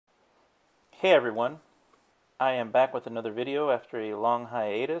Hey everyone, I am back with another video after a long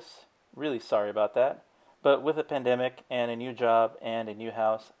hiatus. Really sorry about that. But with a pandemic and a new job and a new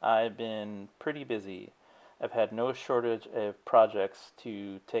house, I've been pretty busy. I've had no shortage of projects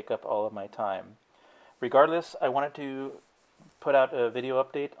to take up all of my time. Regardless, I wanted to put out a video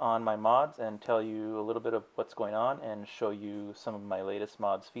update on my mods and tell you a little bit of what's going on and show you some of my latest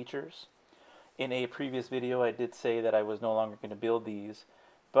mods features. In a previous video, I did say that I was no longer going to build these,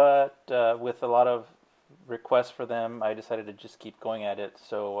 but with a lot of requests for them, I decided to just keep going at it.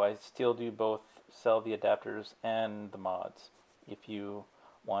 So I still do both sell the adapters and the mods, if you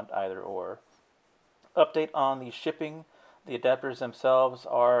want either or. Update on the shipping. The adapters themselves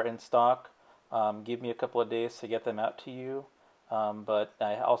are in stock. Give me a couple of days to get them out to you. But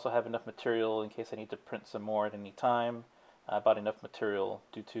I also have enough material in case I need to print some more at any time. I bought enough material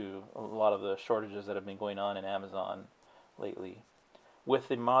due to a lot of the shortages that have been going on in Amazon lately. With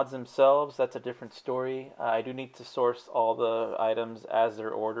the mods themselves, that's a different story. I do need to source all the items as they're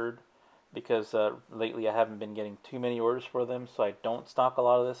ordered because lately I haven't been getting too many orders for them, so I don't stock a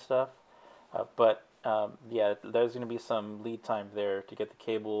lot of this stuff. Yeah, there's going to be some lead time there to get the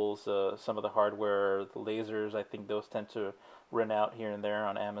cables, some of the hardware, the lasers. I think those tend to run out here and there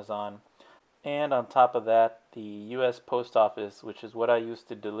on Amazon. And on top of that, the U.S. Post Office, which is what I use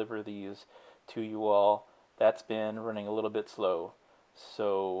to deliver these to you all, that's been running a little bit slow.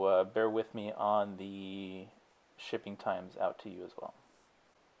 So bear with me on the shipping times out to you as well.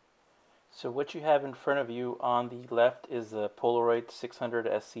 So what you have in front of you on the left is the Polaroid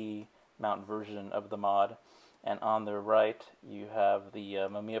 600SE mount version of the mod. And on the right, you have the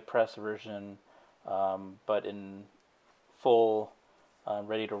Mamiya Press version, but in full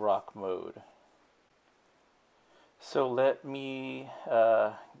ready to rock mode. So let me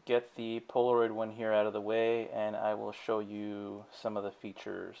get the Polaroid one here out of the way, and I will show you some of the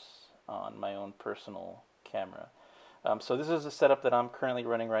features on my own personal camera. So this is the setup that I'm currently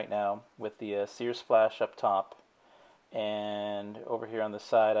running right now with the Sears flash up top, and over here on the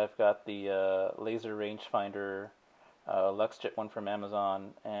side I've got the laser rangefinder LuxJet one from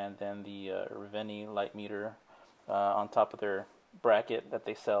Amazon, and then the Reveni light meter on top of their bracket that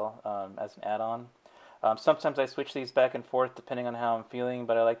they sell as an add-on. Sometimes I switch these back and forth depending on how I'm feeling,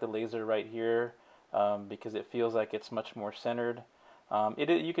 but I like the laser right here because it feels like it's much more centered.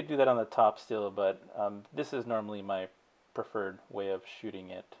 You could do that on the top still, but this is normally my preferred way of shooting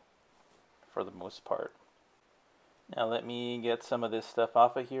it for the most part. Now let me get some of this stuff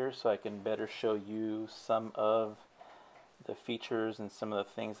off of here so I can better show you some of the features and some of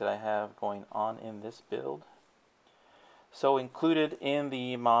the things that I have going on in this build. So included in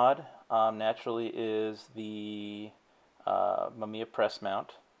the mod naturally is the Mamiya Press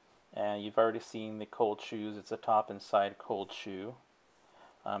mount, and you've already seen the cold shoes. It's a top and side cold shoe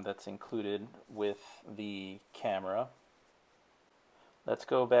that's included with the camera. Let's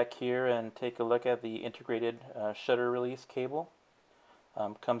go back here and take a look at the integrated shutter release cable.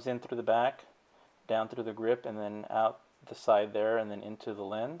 Comes in through the back, down through the grip, and then out the side there, and then into the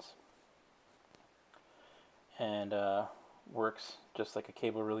lens. And works just like a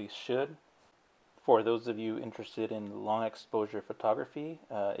cable release should. For those of you interested in long exposure photography,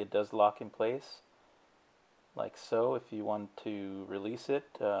 it does lock in place like so. If you want to release it,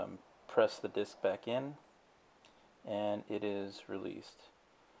 press the disc back in and it is released.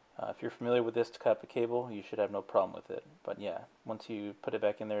 If you're familiar with this type of cable, you should have no problem with it. But yeah, once you put it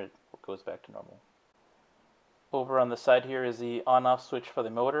back in there, it goes back to normal. Over on the side here is the on-off switch for the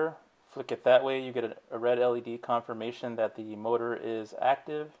motor. Flick it that way, you get a red LED confirmation that the motor is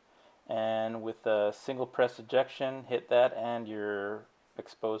active, and with a single press ejection, hit that and your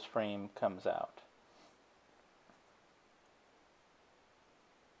exposed frame comes out.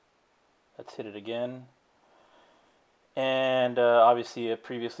 Let's hit it again, and obviously a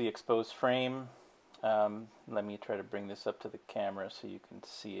previously exposed frame. Let me try to bring this up to the camera so you can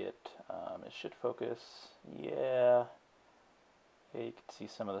see it. It should focus. Yeah, you can see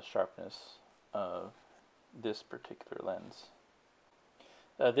some of the sharpness of this particular lens.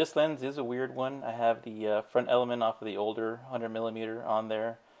 This lens is a weird one. I have the front element off of the older 100mm on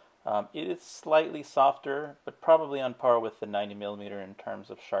there. It is slightly softer, but probably on par with the 90mm in terms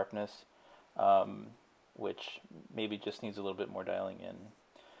of sharpness, which maybe just needs a little bit more dialing in.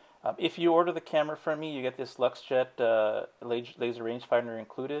 If you order the camera from me, you get this LuxJet laser rangefinder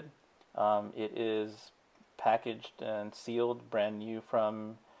included. It is packaged and sealed brand new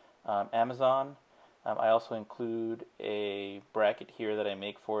from Amazon. I also include a bracket here that I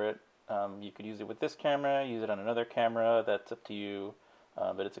make for it. You could use it with this camera, use it on another camera, that's up to you,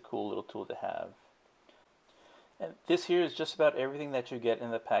 but it's a cool little tool to have. And this here is just about everything that you get in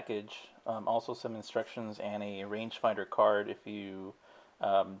the package. Also some instructions and a rangefinder card if you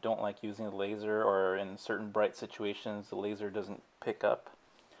don't like using the laser, or in certain bright situations the laser doesn't pick up.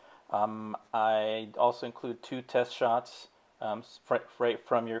 I also include 2 test shots right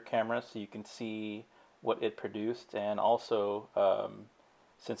from your camera so you can see what it produced, and also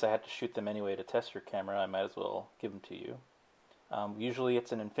since I had to shoot them anyway to test your camera, I might as well give them to you. Usually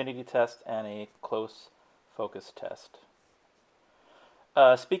it's an infinity test and a close focus test.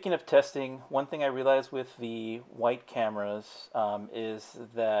 Speaking of testing, one thing I realized with the white cameras is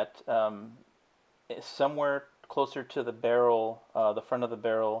that somewhere closer to the barrel, the front of the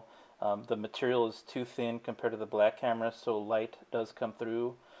barrel, the material is too thin compared to the black camera, so light does come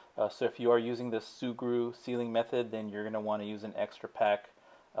through. So if you are using the Sugru sealing method, then you're going to want to use an extra pack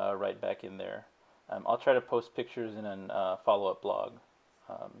right back in there. I'll try to post pictures in a follow-up blog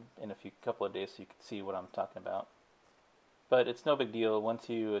in a couple of days so you can see what I'm talking about. But it's no big deal. Once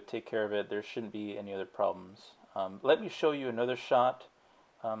you take care of it, there shouldn't be any other problems. Let me show you another shot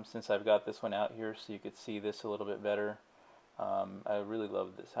since I've got this one out here so you could see this a little bit better. I really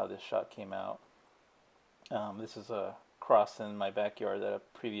love this, how this shot came out. This is a cross in my backyard that the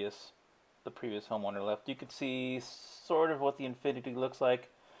previous homeowner left. You could see sort of what the infinity looks like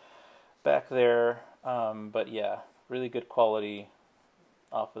back there, but yeah, really good quality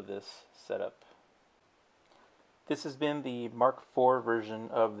off of this setup. This has been the Mark IV version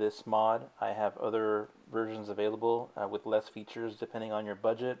of this mod. I have other versions available with less features depending on your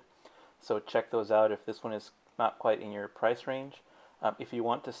budget, so check those out if this one is not quite in your price range. If you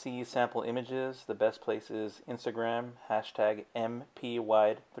want to see sample images, the best place is Instagram,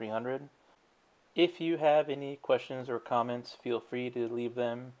 #MPWide300. If you have any questions or comments, feel free to leave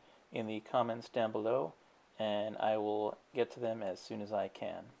them in the comments down below, and I will get to them as soon as I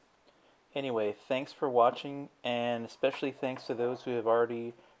can. Anyway, thanks for watching, and especially thanks to those who have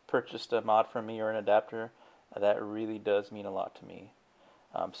already purchased a mod from me or an adapter. That really does mean a lot to me.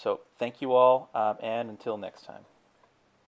 So thank you all, and until next time.